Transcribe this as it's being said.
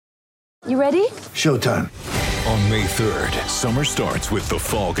You ready? Showtime. On May 3rd, summer starts with The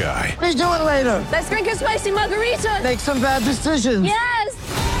Fall Guy. Let's do it later. Let's drink a spicy margarita. Make some bad decisions.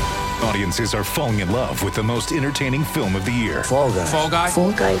 Yes! Audiences are falling in love with the most entertaining film of the year. Fall Guy. Fall Guy?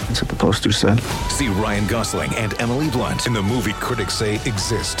 Fall guy. That's what the poster said. See Ryan Gosling and Emily Blunt in the movie critics say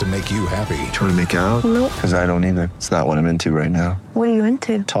exists to make you happy. Trying to make it out? Nope. Because I don't either. It's not what I'm into right now. What are you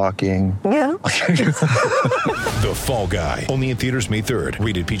into? Talking. Yeah. The Fall Guy. Only in theaters May 3rd.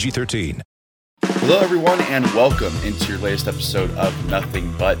 Rated PG-13. Hello, everyone, and welcome into your latest episode of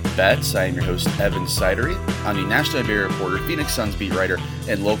Nothing But Bets. I am your host, Evan Sidery. I'm the National NBA reporter, Phoenix Suns beat writer,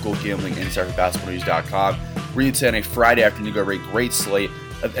 and local gambling insider for BasketballNews.com. We're today on a Friday afternoon, got a great slate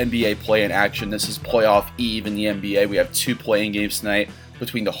of NBA play-in action. This is playoff eve in the NBA. We have two play-in games tonight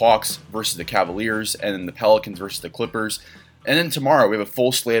between the Hawks versus the Cavaliers, and then the Pelicans versus the Clippers. And then tomorrow, we have a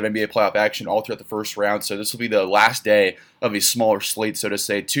full slate of NBA playoff action all throughout the first round. So this will be the last day of a smaller slate, so to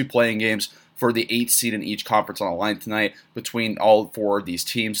say. Two playing games for the 8th seed in each conference on the line tonight between all four of these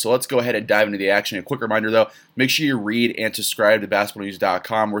teams. So let's go ahead and dive into the action. A quick reminder, though, make sure you read and subscribe to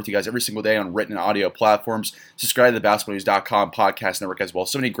BasketballNews.com. We're with you guys every single day on written and audio platforms. Subscribe to the BasketballNews.com podcast network as well.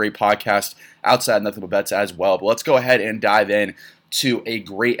 So many great podcasts outside of Nothing But Bets as well. But let's go ahead and dive in to a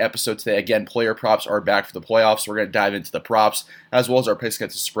great episode today. Again, player props are back for the playoffs. So we're going to dive into the props as well as our picks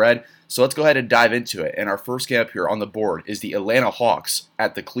against the spread. So let's go ahead and dive into it. And our first game up here on the board is the Atlanta Hawks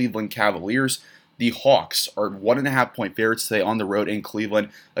at the Cleveland Cavaliers. The Hawks are 1.5 point favorites today on the road in Cleveland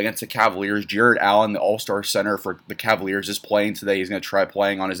against the Cavaliers. Jared Allen, the all-star center for the Cavaliers, is playing today. He's going to try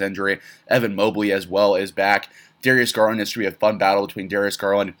playing on his injury. Evan Mobley as well is back. Darius Garland, this should be a fun battle between Darius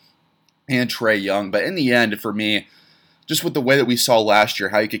Garland and Trae Young. But in the end, for me, just with the way that we saw last year,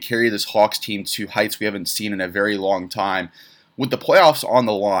 how you could carry this Hawks team to heights we haven't seen in a very long time, with the playoffs on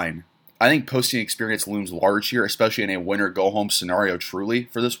the line, I think posting experience looms large here, especially in a winner-go-home scenario truly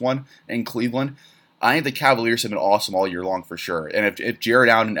for this one in Cleveland. I think the Cavaliers have been awesome all year long for sure. And if Jared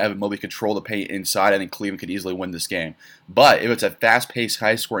Allen and Evan Mobley control the paint inside, I think Cleveland could easily win this game. But if it's a fast-paced,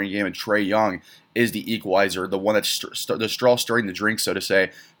 high-scoring game and Trae Young is the equalizer, the one that's the straw stirring the drink, so to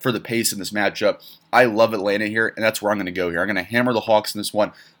say, for the pace in this matchup, I love Atlanta here, and that's where I'm going to go here. I'm going to hammer the Hawks in this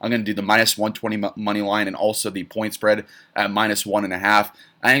one. I'm going to do the minus 120 money line and also the point spread at minus 1.5.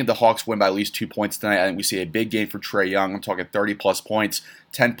 I think the Hawks win by at least 2 points tonight. I think we see a big game for Trae Young. I'm talking 30-plus points,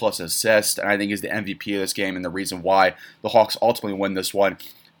 10-plus assists, and I think he's the MVP of this game and the reason why the Hawks ultimately win this one.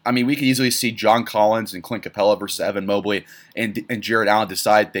 I mean, we could easily see John Collins and Clint Capella versus Evan Mobley and Jared Allen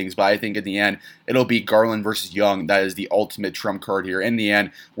decide things, but I think in the end, it'll be Garland versus Young. That is the ultimate trump card here. In the end,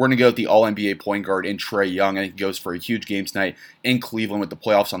 we're going to go with the All-NBA point guard in Trae Young. I think he goes for a huge game tonight in Cleveland with the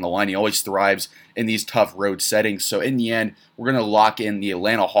playoffs on the line. He always thrives in these tough road settings. So in the end, we're going to lock in the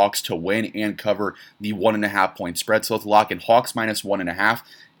Atlanta Hawks to win and cover the 1.5 point spread. So let's lock in Hawks minus 1.5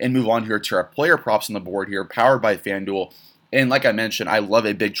 and move on here to our player props on the board here, powered by FanDuel. And like I mentioned, I love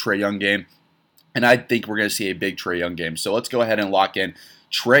a big Trae Young game, and I think we're going to see a big Trae Young game. So let's go ahead and lock in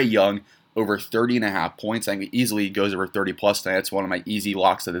Trae Young over 30.5 points. I think it easily goes over 30-plus tonight. That's one of my easy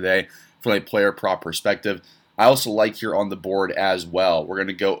locks of the day from a player prop perspective. I also like here on the board as well, we're going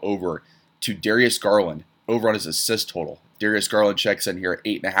to go over to Darius Garland, over on his assist total. Darius Garland checks in here at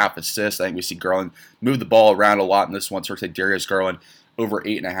 8.5 assists. I think we see Garland move the ball around a lot in this one, so we're going to take Darius Garland over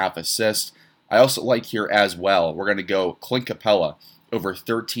 8.5 assists. I also like here as well, we're going to go Clint Capella over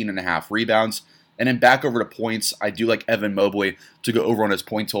 13.5 rebounds. And then back over to points, I do like Evan Mobley to go over on his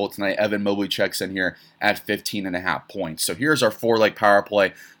point total tonight. Evan Mobley checks in here at 15.5 points. So here's our 4-leg power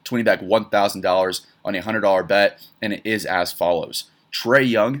play, 20 back $1,000 on a $100 bet, and it is as follows. Trae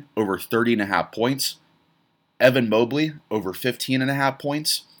Young over 30.5 points. Evan Mobley over 15.5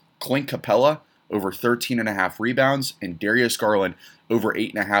 points. Clint Capella over 13.5 rebounds, and Darius Garland over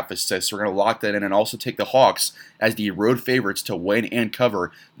 8.5 assists. We're going to lock that in and also take the Hawks as the road favorites to win and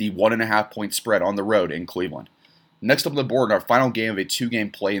cover the 1.5 point spread on the road in Cleveland. Next up on the board, in our final game of a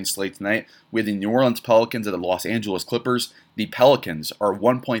 2-game play-in slate tonight, we have the New Orleans Pelicans and the Los Angeles Clippers. The Pelicans are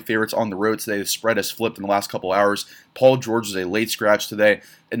 1-point favorites on the road today. The spread has flipped in the last couple hours. Paul George was a late scratch today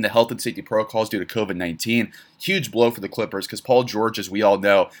in the health and safety protocols due to COVID-19. Huge blow for the Clippers because Paul George, as we all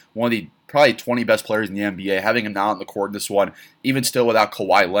know, one of the probably 20 best players in the NBA, having him not on the court in this one, even still without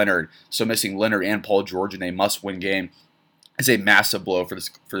Kawhi Leonard. So missing Leonard and Paul George in a must-win game is a massive blow for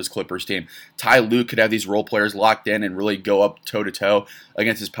this Clippers team. Ty Lue could have these role players locked in and really go up toe-to-toe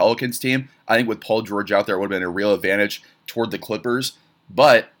against his Pelicans team. I think with Paul George out there, it would have been a real advantage toward the Clippers.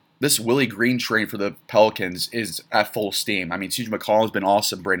 But this Willie Green train for the Pelicans is at full steam. I mean, CJ McCollum's been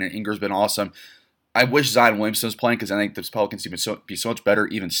awesome. Brandon Ingram's been awesome. I wish Zion Williamson was playing because I think the Pelicans would be so much better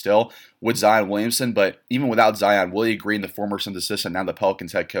even still with Zion Williamson. But even without Zion, Willie Green, the former Suns assistant, now the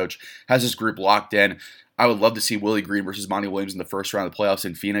Pelicans head coach, has this group locked in. I would love to see Willie Green versus Monty Williams in the first round of the playoffs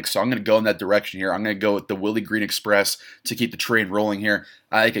in Phoenix. So I'm going to go in that direction here. I'm going to go with the Willie Green Express to keep the train rolling here.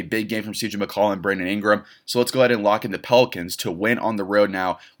 I like a big game from CJ McCollum and Brandon Ingram. So let's go ahead and lock in the Pelicans to win on the road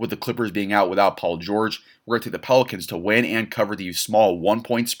now with the Clippers being out without Paul George. We're going to take the Pelicans to win and cover the small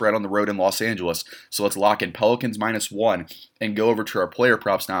 1-point spread on the road in Los Angeles. So let's lock in Pelicans -1 and go over to our player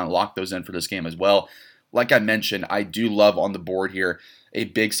props now and lock those in for this game as well. Like I mentioned, I do love on the board here a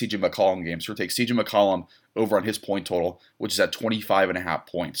big CJ McCollum game. So we'll take CJ McCollum over on his point total, which is at 25.5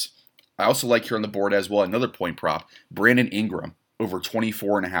 points. I also like here on the board as well another point prop, Brandon Ingram over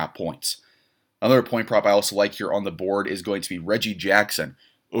 24.5 points. Another point prop I also like here on the board is going to be Reggie Jackson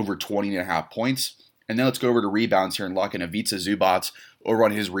over 20.5 points. And then let's go over to rebounds here and lock in Ivica Zubac over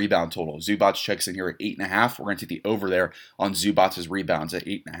on his rebound total. Zubac checks in here at 8.5. We're going to take the over there on Zubac's rebounds at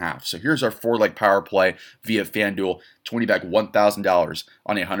 8.5. So here's our 4-leg power play via FanDuel. 20 back $1,000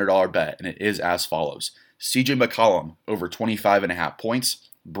 on a $100 bet, and it is as follows. CJ McCollum over 25.5 points.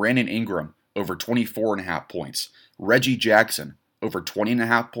 Brandon Ingram over 24.5 points. Reggie Jackson over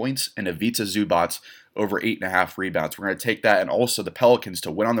 20.5 points. And Ivica Zubac over 8.5 rebounds. We're going to take that and also the Pelicans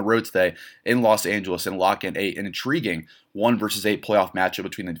to win on the road today in Los Angeles and lock in an intriguing 1 versus 8 playoff matchup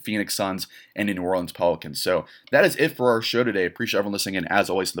between the Phoenix Suns and the New Orleans Pelicans. So that is it for our show today. Appreciate everyone listening in, as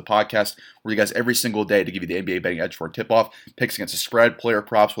always, to the podcast. We're you guys every single day to give you the NBA betting edge for a tip-off, picks against the spread, player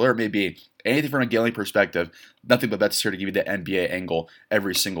props, whatever it may be. Anything from a gambling perspective, nothing but bets here to give you the NBA angle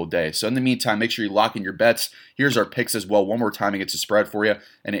every single day. So in the meantime, make sure you lock in your bets. Here's our picks as well. One more time against the spread for you,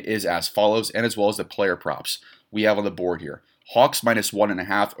 and it is as follows, and as well as the player props we have on the board here. Hawks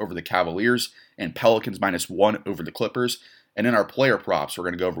 -1.5 over the Cavaliers, and Pelicans -1 over the Clippers. And in our player props, we're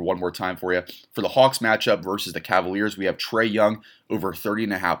going to go over one more time for you. For the Hawks matchup versus the Cavaliers, we have Trae Young over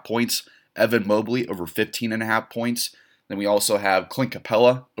 30.5 points, Evan Mobley over 15.5 points. Then we also have Clint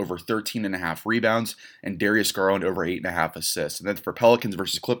Capella over 13.5 rebounds and Darius Garland over 8.5 assists. And then for Pelicans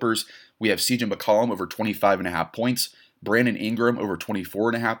versus Clippers, we have CJ McCollum over 25.5 points, Brandon Ingram over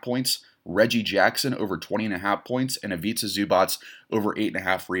 24.5 points, Reggie Jackson over 20.5 points, and Ivica Zubac over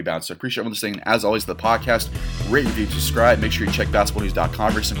 8.5 rebounds. So I appreciate everyone listening. As always, the podcast, rate, review, subscribe. Make sure you check basketballnews.com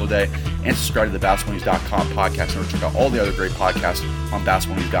every single day and subscribe to the basketballnews.com podcast and check out all the other great podcasts on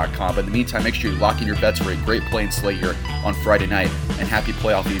basketballnews.com. But in the meantime, make sure you lock in your bets for a great play and slate here on Friday night, and happy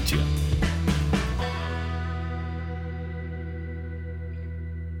playoff eve to you.